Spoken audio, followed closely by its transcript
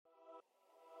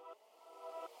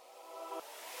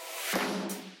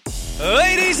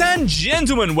Ladies and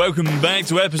gentlemen, welcome back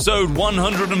to episode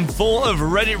 104 of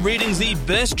Reddit Readings, the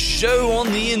best show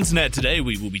on the internet. Today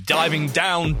we will be diving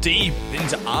down deep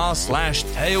into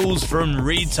r/tales from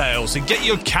retail. So get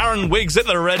your Karen wigs at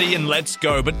the ready and let's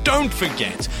go. But don't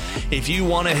forget, if you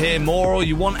want to hear more or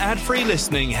you want ad-free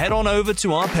listening, head on over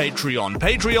to our Patreon,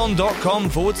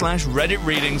 patreon.com/Reddit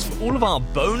Readings for all of our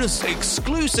bonus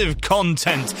exclusive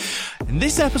content. In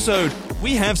this episode,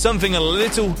 we have something a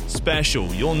little special.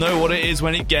 You'll know what it is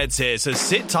when it gets here, so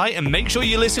sit tight and make sure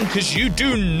you listen because you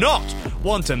do not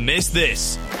want to miss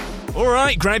this.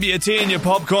 Alright, grab your tea and your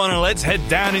popcorn and let's head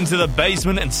down into the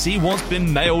basement and see what's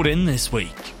been mailed in this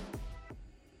week.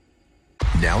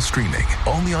 Now streaming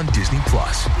only on Disney+.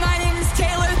 My name is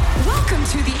Taylor. Welcome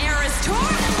to the Eras Tour.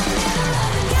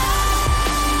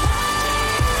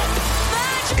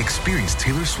 Experience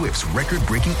Taylor Swift's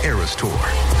record-breaking Eras Tour.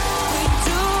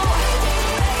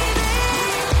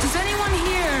 Does anyone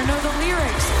here know the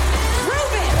lyrics?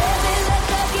 Prove it!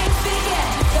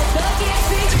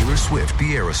 Taylor Swift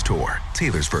The Eras Tour,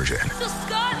 Taylor's version,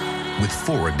 with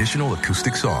 4 additional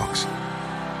acoustic songs.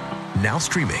 Now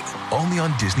streaming only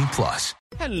on Disney+.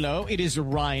 Hello, it is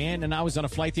Ryan, and I was on a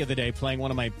flight the other day playing one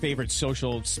of my favorite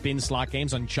social spin slot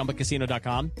games on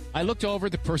ChumbaCasino.com. I looked over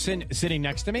at the person sitting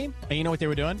next to me, and you know what they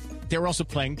were doing? They were also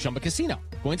playing Chumba Casino.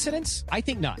 Coincidence? I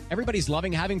think not. Everybody's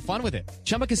loving having fun with it.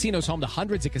 Chumba Casino is home to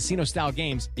hundreds of casino-style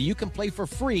games that you can play for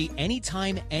free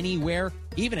anytime, anywhere,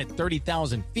 even at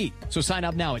 30,000 feet. So sign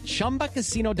up now at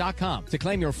ChumbaCasino.com to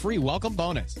claim your free welcome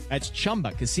bonus. That's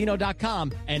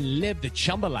ChumbaCasino.com and live the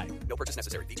Chumba life. No purchase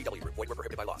necessary. VGW. Void where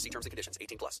prohibited by law. See terms and conditions.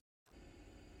 18+.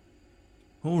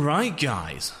 Alright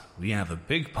guys, we have a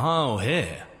big pile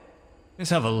here. Let's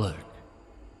have a look.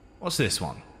 What's this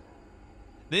one?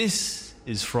 This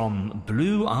is from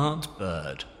Blue Art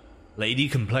Bird. Lady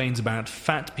complains about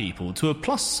fat people to a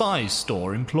plus-size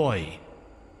store employee.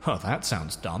 Oh, that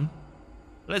sounds dumb.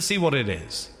 Let's see what it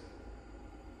is.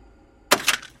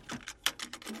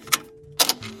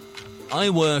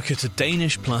 I work at a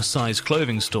Danish plus-size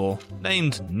clothing store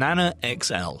named Nana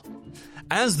XL.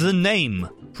 As the name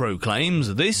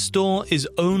proclaims, this store is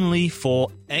only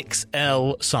for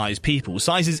XL size people,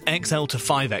 sizes XL to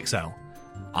 5XL.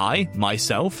 I,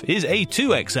 myself, is a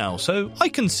 2XL, so I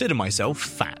consider myself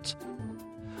fat.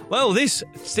 Well, this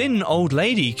thin old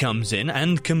lady comes in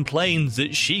and complains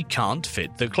that she can't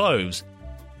fit the clothes.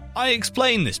 I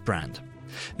explain this brand.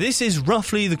 This is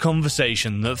roughly the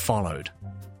conversation that followed.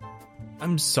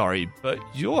 I'm sorry, but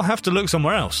you'll have to look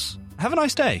somewhere else. Have a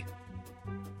nice day.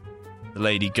 The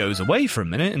lady goes away for a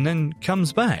minute and then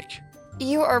comes back.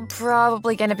 You are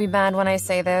probably going to be mad when I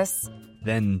say this.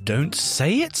 Then don't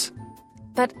say it?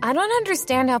 But I don't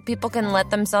understand how people can let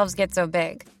themselves get so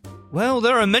big. Well,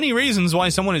 there are many reasons why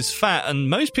someone is fat and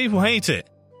most people hate it.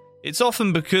 It's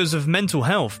often because of mental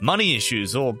health, money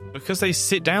issues, or because they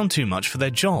sit down too much for their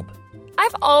job.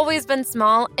 I've always been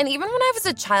small, and even when I was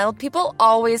a child, people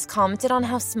always commented on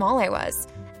how small I was.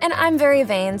 And I'm very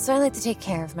vain, so I like to take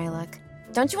care of my look.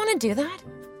 Don't you want to do that?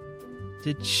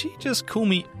 Did she just call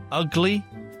me ugly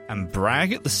and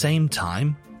brag at the same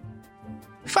time?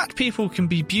 Fat people can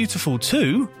be beautiful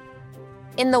too.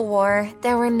 In the war,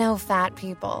 there were no fat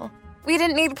people. We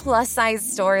didn't need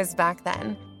plus-size stores back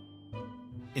then.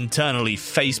 Internally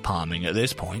face-palming at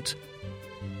this point.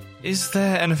 Is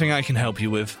there anything I can help you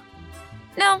with?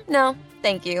 No,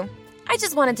 thank you. I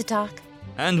just wanted to talk.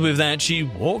 And with that, she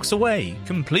walks away,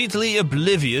 completely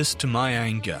oblivious to my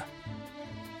anger.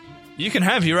 You can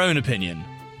have your own opinion,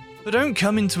 but don't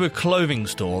come into a clothing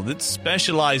store that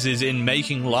specializes in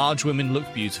making large women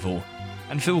look beautiful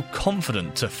and feel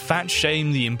confident to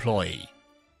fat-shame the employee.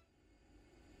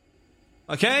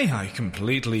 Okay, I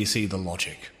completely see the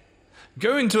logic.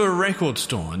 Go into a record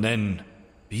store and then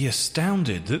be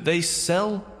astounded that they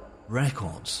sell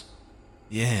records.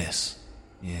 Yes,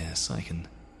 I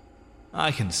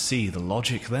can see the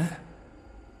logic there.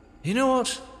 You know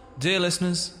what, dear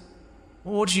listeners?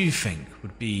 What do you think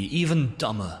would be even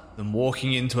dumber than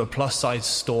walking into a plus-size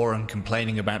store and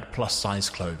complaining about plus-size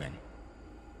clothing?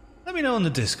 Let me know on the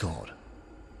Discord.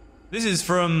 This is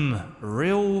from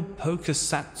Real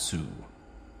Pokesatsu.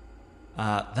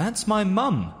 That's my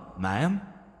mum, ma'am.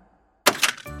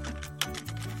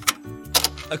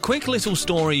 A quick little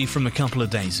story from a couple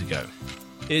of days ago.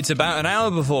 It's about an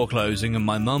hour before closing and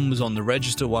my mum was on the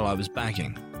register while I was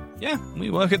bagging. Yeah,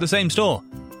 we work at the same store.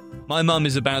 My mum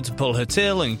is about to pull her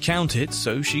till and count it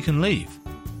so she can leave.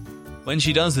 When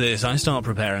she does this, I start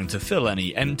preparing to fill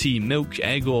any empty milk,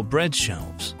 egg or bread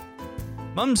shelves.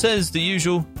 Mum says the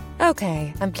usual,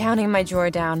 Okay, I'm counting my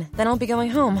drawer down, then I'll be going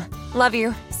home. Love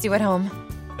you. See you at home.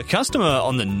 A customer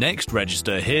on the next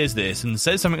register hears this and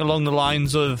says something along the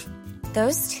lines of,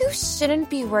 Those two shouldn't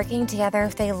be working together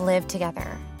if they live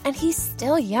together. And he's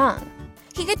still young.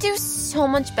 He could do so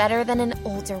much better than an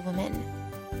older woman.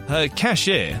 Her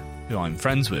cashier, who I'm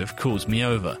friends with, calls me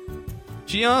over.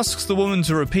 She asks the woman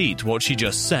to repeat what she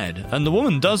just said, and the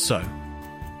woman does so.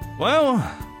 Well,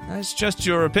 that's just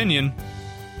your opinion.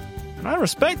 And I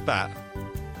respect that.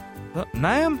 But,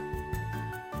 ma'am,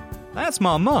 that's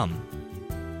my mum.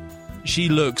 She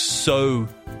looks so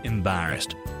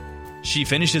embarrassed. She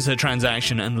finishes her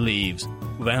transaction and leaves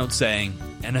without saying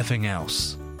anything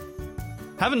else.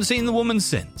 Haven't seen the woman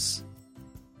since.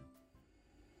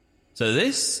 So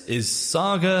this is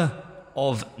Saga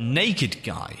of Naked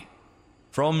Guy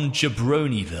from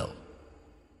Jabronieville.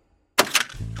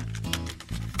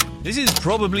 This is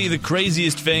probably the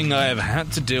craziest thing I have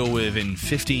had to deal with in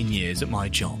 15 years at my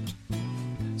job.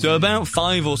 So about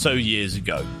 5 or so years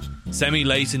ago,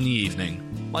 semi-late in the evening,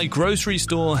 my grocery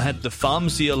store had the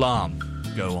pharmacy alarm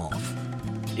go off.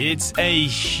 It's a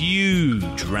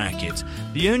huge racket.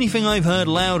 The only thing I've heard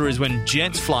louder is when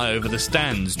jets fly over the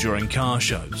stands during car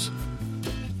shows.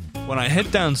 When I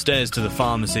head downstairs to the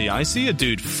pharmacy, I see a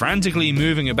dude frantically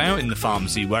moving about in the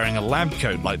pharmacy wearing a lab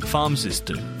coat like the pharmacists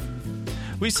do.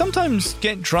 We sometimes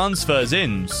get transfers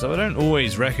in, so I don't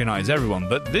always recognize everyone,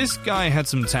 but this guy had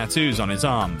some tattoos on his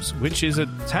arms, which is a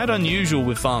tad unusual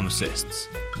with pharmacists.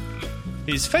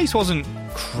 His face wasn't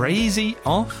crazy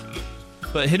off,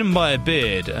 but hidden by a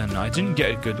beard, and I didn't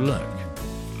get a good look.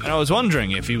 And I was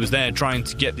wondering if he was there trying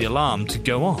to get the alarm to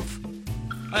go off.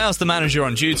 I asked the manager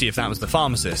on duty if that was the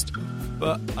pharmacist,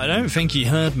 but I don't think he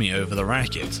heard me over the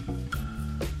racket.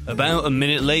 About a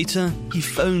minute later, he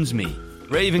phones me,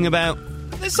 raving about,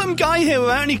 "There's some guy here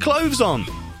without any clothes on."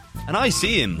 And I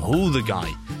see him haul the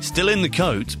guy, still in the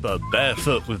coat, but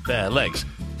barefoot with bare legs.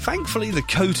 Thankfully, the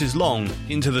coat is long,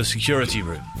 into the security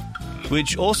room,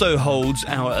 which also holds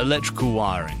our electrical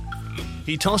wiring.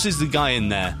 He tosses the guy in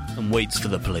there and waits for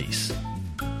the police.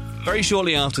 Very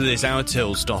shortly after this, our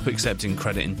tills stop accepting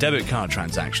credit and debit card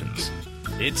transactions.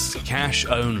 It's cash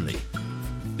only.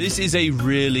 This is a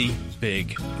really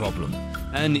big problem.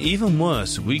 And even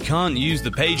worse, we can't use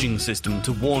the paging system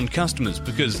to warn customers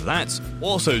because that's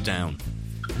also down.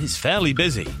 And it's fairly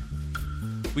busy.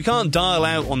 We can't dial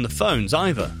out on the phones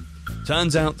either.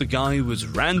 Turns out the guy was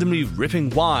randomly ripping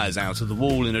wires out of the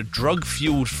wall in a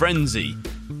drug-fueled frenzy.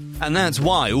 And that's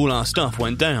why all our stuff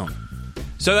went down.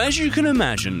 So as you can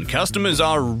imagine, customers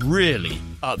are really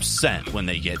upset when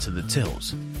they get to the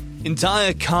tills.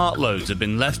 Entire cartloads have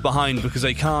been left behind because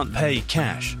they can't pay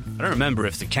cash. I don't remember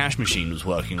if the cash machine was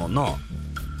working or not.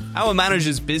 Our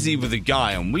manager's busy with the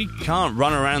guy and we can't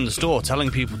run around the store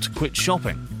telling people to quit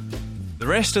shopping. The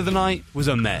rest of the night was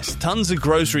a mess. Tons of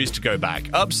groceries to go back,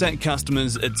 upset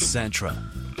customers, etc.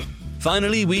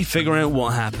 Finally, we figure out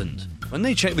what happened. When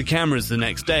they checked the cameras the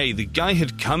next day, the guy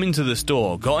had come into the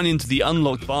store, gotten into the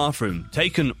unlocked bathroom,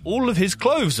 taken all of his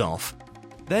clothes off,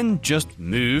 then just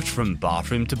moved from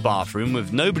bathroom to bathroom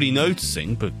with nobody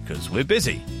noticing because we're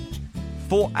busy.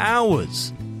 For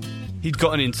hours. He'd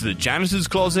gotten into the janitor's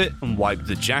closet and wiped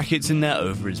the jackets in there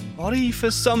over his body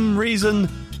for some reason,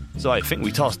 so I think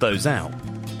we tossed those out.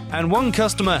 And one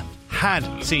customer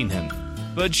had seen him,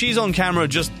 but she's on camera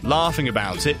just laughing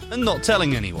about it and not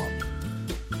telling anyone.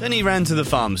 Then he ran to the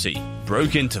pharmacy,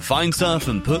 broke in to find stuff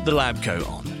and put the lab coat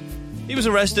on. He was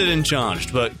arrested and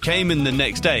charged, but came in the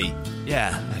next day,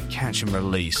 a catch and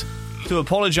release, to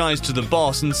apologise to the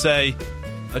boss and say,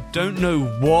 "I don't know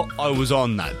what I was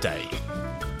on that day."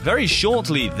 Very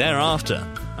shortly thereafter,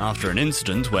 after an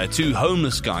incident where 2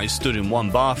 homeless guys stood in one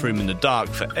bathroom in the dark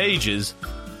for ages,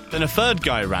 then a third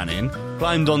guy ran in,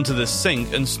 climbed onto the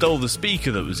sink and stole the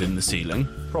speaker that was in the ceiling,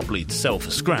 probably to sell for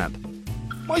scrap.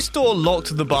 My store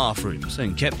locked the bathrooms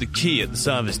and kept the key at the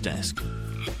service desk.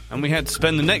 And we had to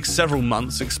spend the next several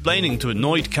months explaining to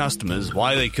annoyed customers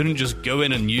why they couldn't just go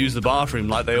in and use the bathroom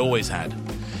like they always had.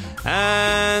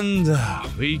 And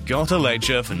we got a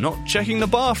lecture for not checking the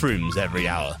bathrooms every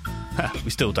hour.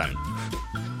 We still don't.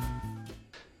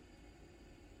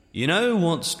 You know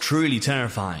what's truly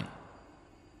terrifying?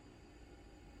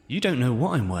 You don't know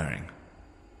what I'm wearing.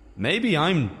 Maybe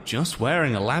I'm just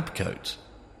wearing a lab coat.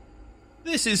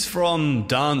 This is from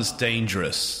Dance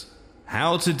Dangerous.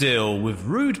 How to deal with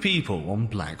rude people on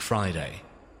Black Friday.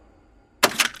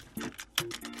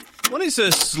 When it's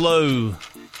a slow,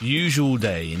 usual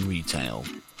day in retail,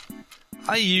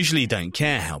 I usually don't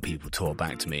care how people talk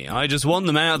back to me. I just want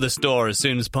them out of the store as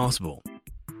soon as possible.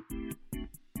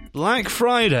 Black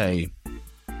Friday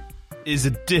is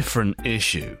a different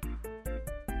issue.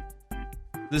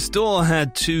 The store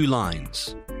had 2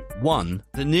 lines. one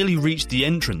that nearly reached the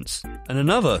entrance, and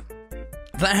another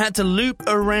that had to loop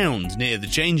around near the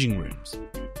changing rooms.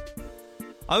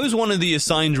 I was one of the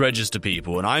assigned register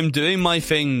people, and I'm doing my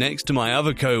thing next to my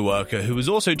other co-worker who was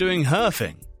also doing her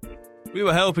thing. We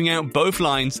were helping out both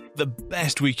lines the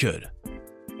best we could.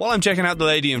 While I'm checking out the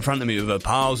lady in front of me with her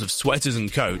piles of sweaters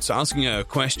and coats, asking her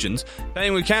questions,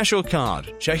 paying with cash or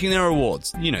card, checking their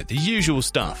rewards, the usual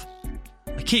stuff.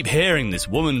 I keep hearing this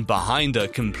woman behind her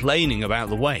complaining about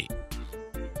the wait.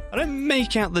 I don't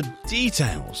make out the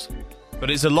details, but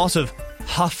it's a lot of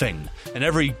huffing, and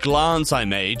every glance I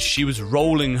made, she was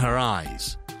rolling her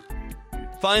eyes.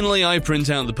 Finally, I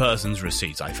print out the person's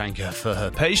receipt. I thank her for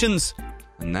her patience,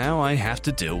 and now I have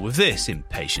to deal with this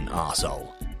impatient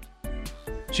arsehole.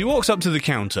 She walks up to the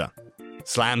counter,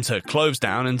 slams her clothes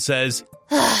down, and says,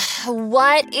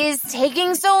 What is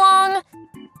taking so long?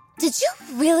 Did you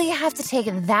really have to take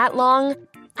that long?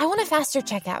 I want a faster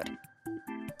checkout.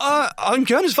 I'm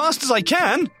going as fast as I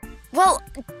can. Well,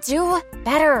 do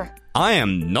better. I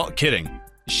am not kidding.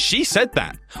 She said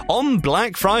that on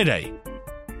Black Friday,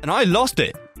 and I lost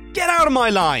it. Get out of my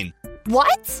line.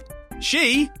 What?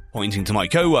 She, pointing to my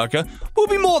co-worker, will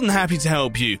be more than happy to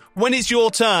help you when it's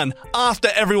your turn after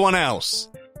everyone else.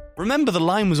 Remember, the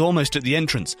line was almost at the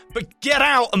entrance, but get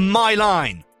out of my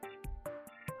line.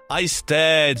 I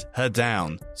stared her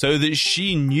down so that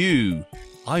she knew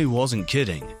I wasn't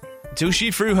kidding, until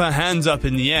she threw her hands up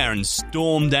in the air and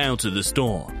stormed out of the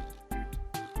store.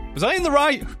 Was I in the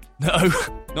right? No,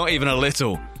 not even a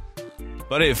little.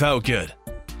 But it felt good,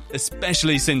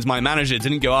 especially since my manager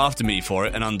didn't go after me for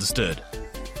it and understood.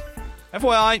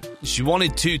 FYI, she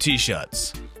wanted 2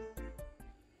 t-shirts.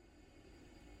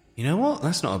 You know what?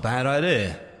 That's not a bad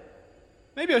idea.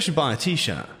 Maybe I should buy a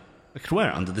t-shirt. I could wear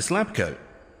it under this lab coat.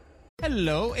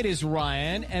 Hello, it is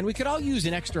Ryan, and we could all use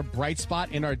an extra bright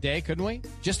spot in our day, couldn't we?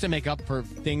 Just to make up for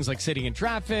things like sitting in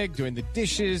traffic, doing the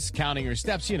dishes, counting your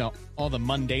steps, all the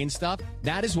mundane stuff.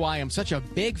 That is why I'm such a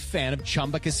big fan of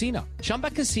Chumba Casino. Chumba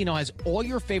Casino has all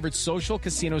your favorite social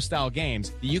casino-style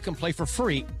games that you can play for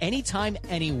free anytime,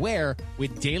 anywhere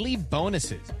with daily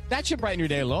bonuses. That should brighten your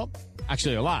day a little.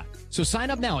 Actually, a lot. So sign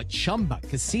up now at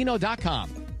ChumbaCasino.com.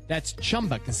 That's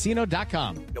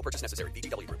ChumbaCasino.com. No purchase necessary.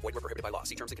 VGW Group. Void where prohibited by law.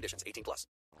 See terms and conditions. 18+.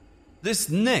 This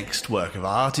next work of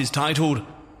art is titled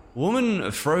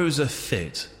Woman Throws a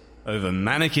Fit Over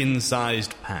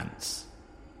Mannequin-Sized Pants.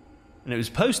 And it was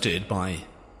posted by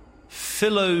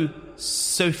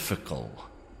Philosophical.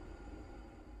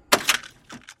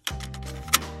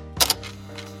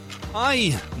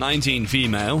 I, 19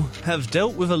 female, have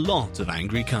dealt with a lot of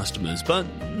angry customers, but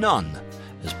none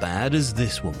as bad as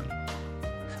this woman.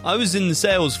 I was in the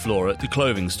sales floor at the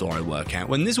clothing store I work at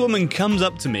when this woman comes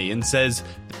up to me and says,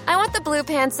 I want the blue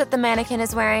pants that the mannequin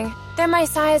is wearing. They're my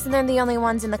size and they're the only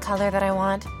ones in the color that I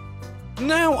want.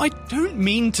 Now, I don't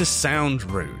mean to sound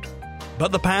rude,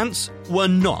 but the pants were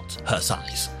not her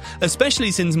size,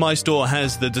 especially since my store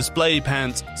has the display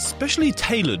pants specially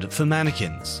tailored for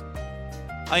mannequins.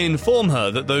 I inform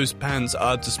her that those pants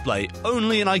are display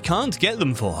only and I can't get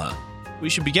them for her. We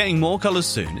should be getting more colors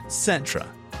soon, etc.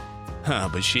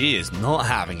 But she is not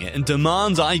having it and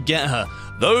demands I get her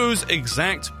those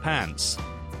exact pants.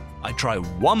 I try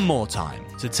one more time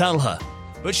to tell her,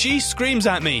 but she screams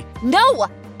at me, No!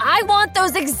 I want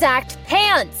those exact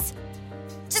pants!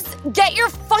 Just get your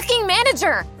fucking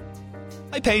manager!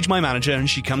 I page my manager and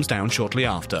she comes down shortly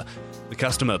after. The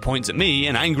customer points at me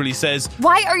and angrily says,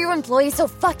 Why are your employees so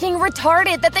fucking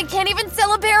retarded that they can't even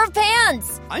sell a pair of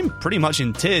pants? I'm pretty much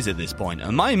in tears at this point,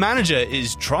 and my manager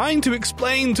is trying to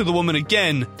explain to the woman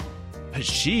again, but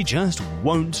she just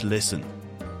won't listen.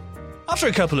 After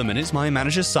a couple of minutes, my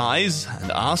manager sighs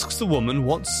and asks the woman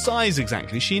what size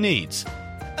exactly she needs.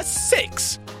 A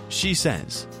 6, she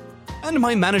says. And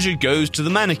my manager goes to the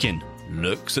mannequin,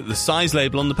 looks at the size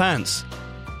label on the pants.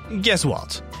 Guess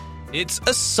what? It's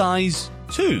a size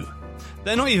 2.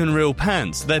 They're not even real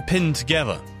pants, they're pinned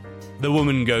together. The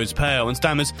woman goes pale and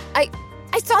stammers, I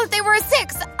saw that they were a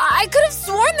 6. I could have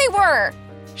sworn they were.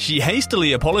 She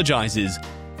hastily apologizes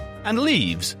and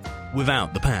leaves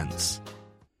without the pants.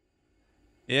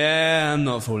 Yeah, I'm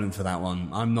not falling for that one.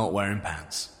 I'm not wearing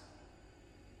pants.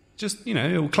 Just,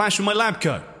 it'll clash with my lab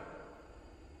coat.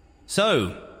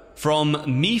 So, from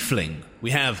Miefling,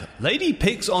 we have Lady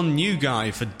picks on new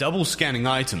guy for double scanning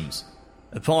items.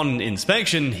 Upon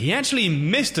inspection, he actually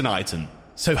missed an item,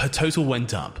 so her total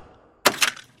went up.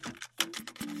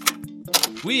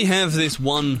 We have this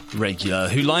one regular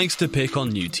who likes to pick on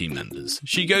new team members.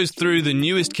 She goes through the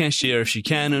newest cashier if she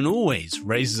can and always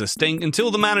raises a stink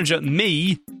until the manager,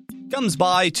 me, comes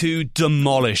by to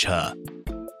demolish her.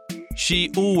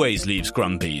 She always leaves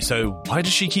grumpy, so why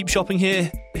does she keep shopping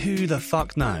here? Who the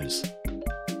fuck knows?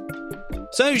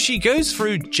 So she goes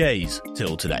through Jay's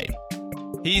till today.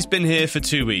 He's been here for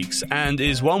 2 weeks and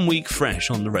is 1 week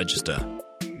fresh on the register.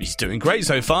 He's doing great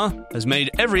so far, has made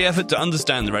every effort to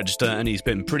understand the register, and he's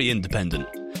been pretty independent.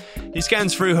 He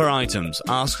scans through her items,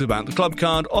 asks about the club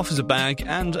card, offers a bag,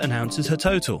 and announces her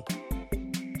total.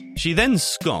 She then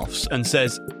scoffs and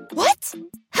says, "What?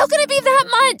 How can it be that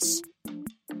much?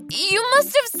 You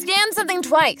must have scanned something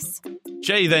twice."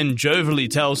 Jay then jovially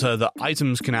tells her that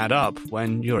items can add up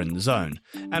when you're in the zone,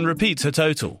 and repeats her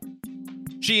total.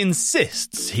 She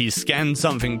insists he's scanned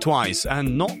something twice,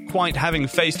 and not quite having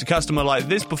faced a customer like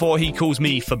this before, he calls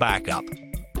me for backup.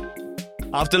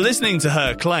 After listening to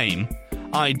her claim,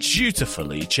 I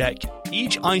dutifully check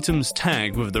each item's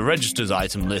tag with the register's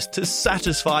item list to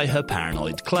satisfy her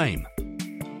paranoid claim,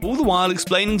 all the while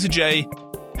explaining to Jay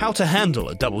how to handle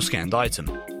a double-scanned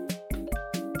item.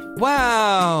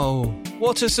 "Wow,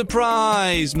 what a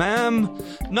surprise, ma'am.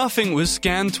 Nothing was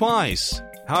scanned twice.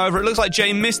 However, it looks like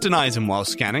Jay missed an item while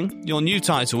scanning. Your new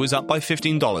title is up by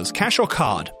 $15, cash or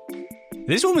card."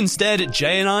 This woman stared at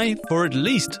Jay and I for at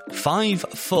least 5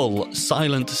 full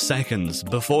silent seconds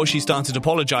before she started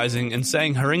apologizing and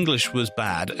saying her English was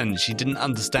bad and she didn't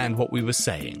understand what we were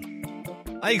saying.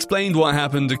 I explained what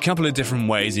happened a couple of different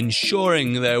ways,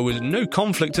 ensuring there was no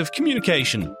conflict of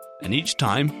communication, and each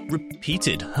time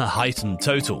repeated her heightened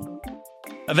total.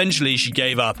 Eventually, she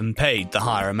gave up and paid the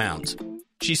higher amount.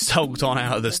 She sulked on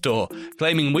out of the store,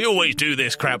 claiming we always do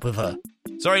this crap with her.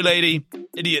 "Sorry, lady,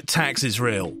 idiot tax is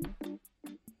real."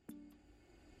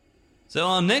 So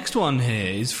our next one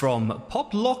here is from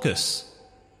Pop Locus.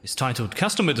 It's titled,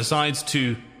 "Customer decides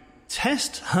to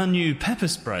test her new pepper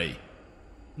spray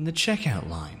in the checkout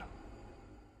line."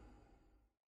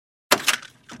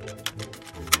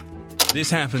 This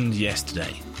happened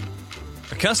yesterday.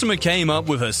 A customer came up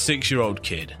with her 6-year-old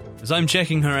kid. As I'm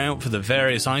checking her out for the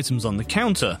various items on the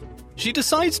counter, she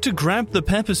decides to grab the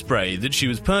pepper spray that she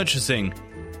was purchasing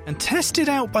and test it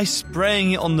out by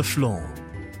spraying it on the floor.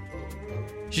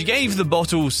 She gave the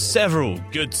bottle several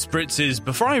good spritzes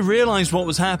before I realized what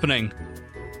was happening,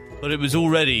 but it was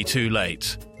already too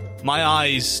late. My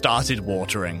eyes started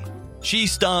watering. She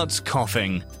starts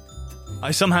coughing. I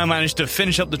somehow managed to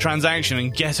finish up the transaction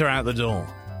and get her out the door.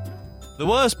 The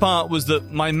worst part was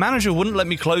that my manager wouldn't let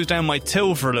me close down my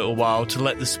till for a little while to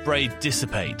let the spray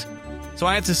dissipate. So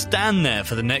I had to stand there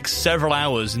for the next several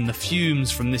hours in the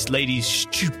fumes from this lady's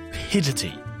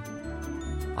stupidity.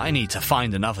 I need to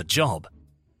find another job.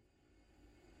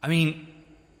 I mean,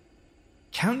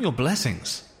 count your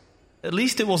blessings. At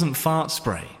least it wasn't fart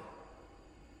spray.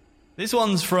 This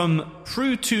one's from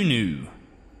Prutunu.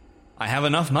 "I have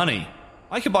enough money.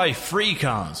 I could buy 3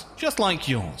 cars, just like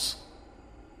yours."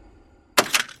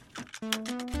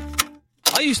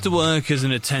 I used to work as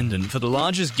an attendant for the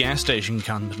largest gas station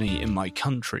company in my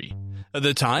country. At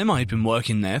the time, I'd been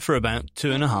working there for about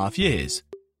 2.5 years.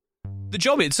 The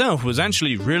job itself was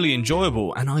actually really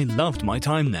enjoyable, and I loved my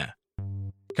time there.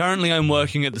 Currently, I'm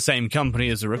working at the same company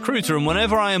as a recruiter, and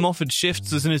whenever I am offered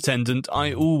shifts as an attendant,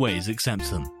 I always accept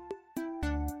them.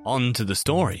 On to the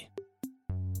story.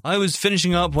 I was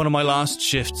finishing up one of my last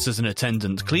shifts as an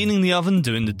attendant, cleaning the oven,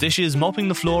 doing the dishes, mopping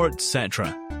the floor,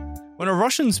 etc., when a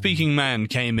Russian-speaking man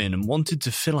came in and wanted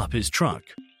to fill up his truck.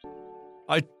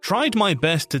 I tried my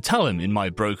best to tell him in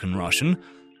my broken Russian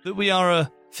that we are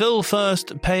a fill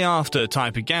first, pay after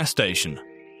type of gas station.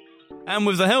 And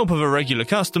with the help of a regular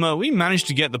customer, we managed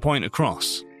to get the point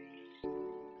across.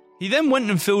 He then went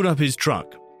and filled up his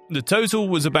truck. The total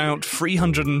was about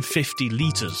 350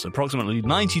 litres, approximately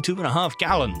 92.5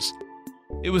 gallons.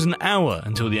 It was an hour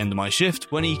until the end of my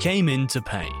shift when he came in to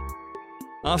pay.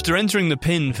 After entering the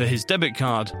PIN for his debit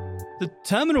card, the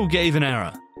terminal gave an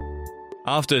error.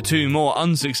 After 2 more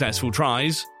unsuccessful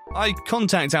tries, I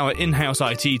contact our in-house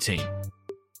IT team.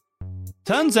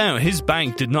 Turns out his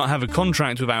bank did not have a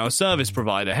contract with our service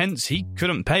provider, hence he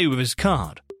couldn't pay with his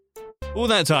card. All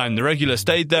that time, the regular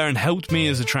stayed there and helped me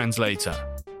as a translator.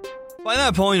 By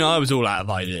that point, I was all out of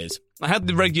ideas. I had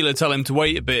the regular tell him to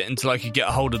wait a bit until I could get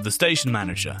a hold of the station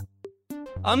manager.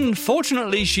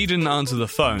 Unfortunately, she didn't answer the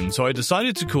phone, so I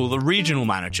decided to call the regional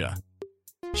manager.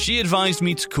 She advised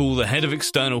me to call the head of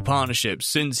external partnerships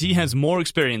since he has more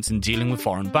experience in dealing with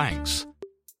foreign banks.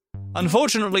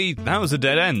 Unfortunately, that was a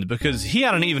dead end because he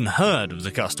hadn't even heard of the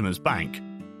customer's bank.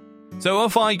 So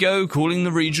off I go calling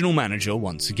the regional manager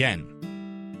once again.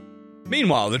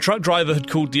 Meanwhile, the truck driver had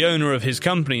called the owner of his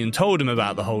company and told him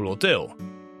about the whole ordeal.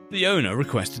 The owner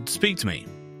requested to speak to me.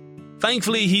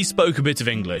 Thankfully, he spoke a bit of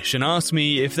English and asked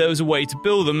me if there was a way to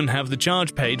bill them and have the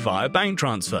charge paid via bank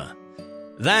transfer.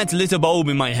 That lit a bulb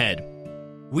in my head.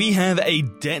 We have a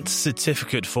debt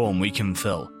certificate form we can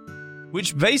fill,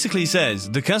 which basically says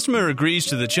the customer agrees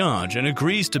to the charge and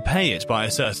agrees to pay it by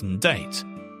a certain date.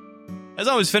 As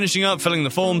I was finishing up filling the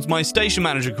forms, my station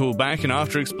manager called back, and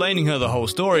after explaining her the whole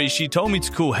story, she told me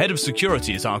to call head of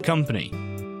security at our company.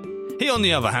 He, on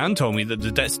the other hand, told me that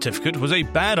the debt certificate was a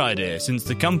bad idea since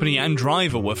the company and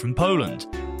driver were from Poland,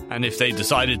 and if they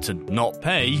decided to not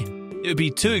pay, it would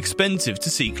be too expensive to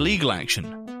seek legal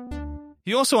action.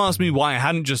 He also asked me why I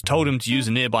hadn't just told him to use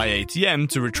a nearby ATM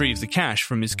to retrieve the cash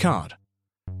from his card.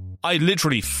 I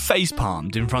literally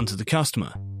face-palmed in front of the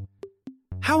customer.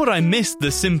 How would I miss the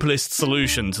simplest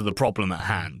solution to the problem at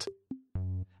hand?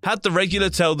 Had the regular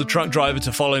tell the truck driver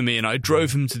to follow me and I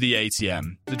drove him to the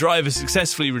ATM. The driver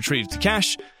successfully retrieved the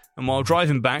cash, and while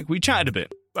driving back we chatted a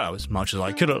bit. Well, as much as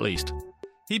I could at least.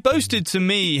 He boasted to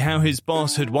me how his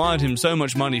boss had wired him so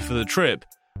much money for the trip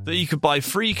that he could buy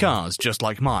 3 cars just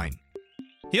like mine.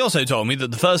 He also told me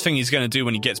that the first thing he's going to do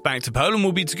when he gets back to Poland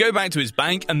will be to go back to his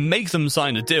bank and make them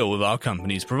sign a deal with our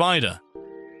company's provider.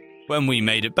 When we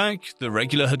made it back, the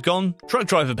regular had gone, truck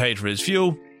driver paid for his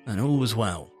fuel, and all was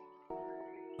well.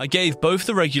 I gave both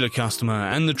the regular customer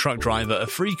and the truck driver a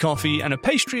free coffee and a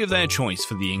pastry of their choice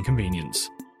for the inconvenience.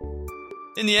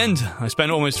 In the end, I spent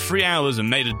almost 3 hours and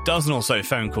made a dozen or so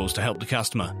phone calls to help the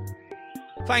customer.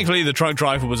 Thankfully, the truck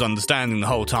driver was understanding the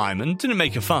whole time and didn't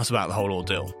make a fuss about the whole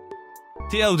ordeal.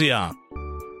 TLDR,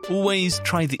 always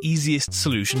try the easiest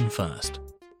solution first.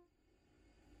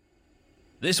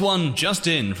 This one just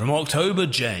in from October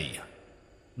J.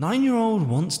 9-year-old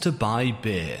wants to buy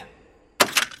beer.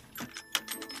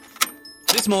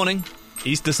 This morning,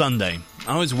 Easter Sunday,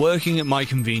 I was working at my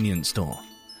convenience store.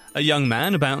 A young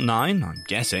man, about 9, I'm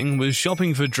guessing, was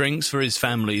shopping for drinks for his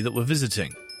family that were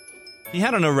visiting. He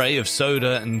had an array of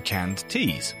soda and canned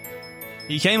teas.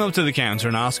 He came up to the counter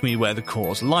and asked me where the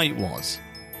Coors Light was.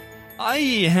 I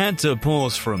had to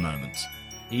pause for a moment.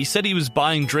 He said he was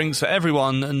buying drinks for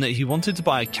everyone and that he wanted to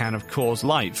buy a can of Coors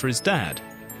Light for his dad,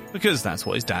 because that's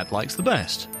what his dad likes the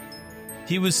best.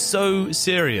 He was so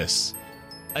serious.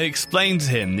 I explained to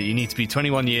him that you need to be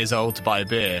 21 years old to buy a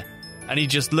beer, and he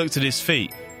just looked at his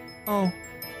feet. Oh,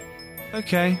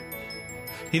 okay.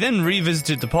 He then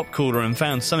revisited the pop cooler and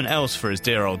found something else for his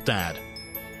dear old dad.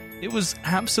 It was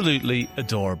absolutely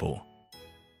adorable.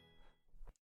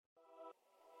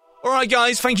 Alright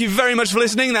guys, thank you very much for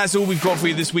listening. That's all we've got for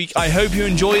you this week. I hope you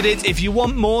enjoyed it. If you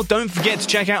want more, don't forget to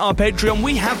check out our Patreon.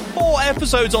 We have 4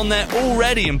 episodes on there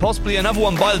already, and possibly another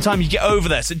one by the time you get over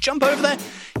there. So jump over there,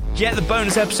 get the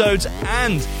bonus episodes,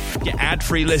 and get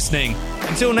ad-free listening.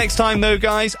 Until next time though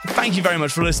guys, thank you very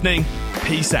much for listening.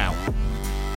 Peace out.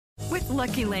 With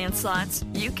Lucky Land Slots,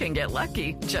 you can get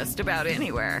lucky just about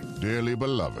anywhere. Dearly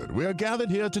beloved, we are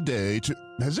gathered here today to...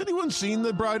 Has anyone seen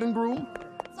the bride and groom?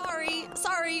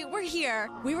 Sorry, we're here.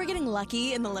 We were getting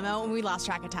lucky in the limo and we lost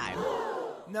track of time.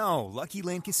 No, Lucky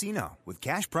Land Casino, with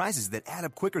cash prizes that add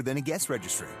up quicker than a guest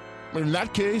registry. In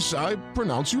that case, I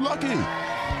pronounce you lucky.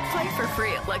 Play for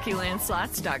free at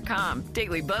LuckyLandSlots.com.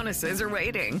 Daily bonuses are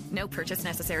waiting. No purchase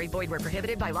necessary. Void where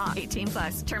prohibited by law.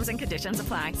 18+. Terms and conditions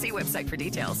apply. See website for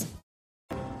details.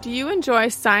 Do you enjoy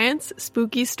science,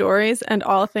 spooky stories, and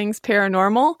all things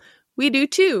paranormal? We do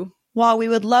too. While we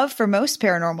would love for most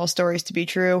paranormal stories to be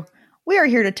true, we are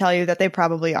here to tell you that they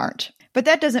probably aren't. But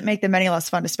that doesn't make them any less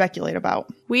fun to speculate about.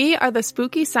 We are the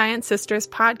Spooky Science Sisters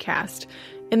podcast.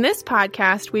 In this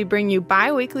podcast, we bring you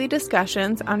bi-weekly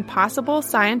discussions on possible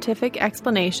scientific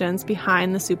explanations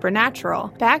behind the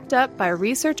supernatural. Backed up by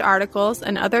research articles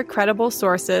and other credible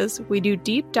sources, we do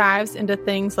deep dives into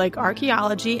things like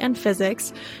archaeology and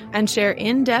physics and share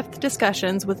in-depth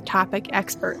discussions with topic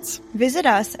experts. Visit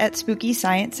us at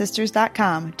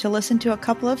SpookyScienceSisters.com to listen to a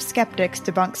couple of skeptics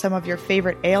debunk some of your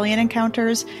favorite alien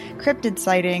encounters, cryptid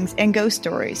sightings, and ghost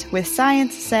stories with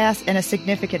science, sass, and a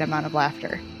significant amount of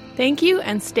laughter. Thank you,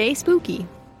 and stay spooky.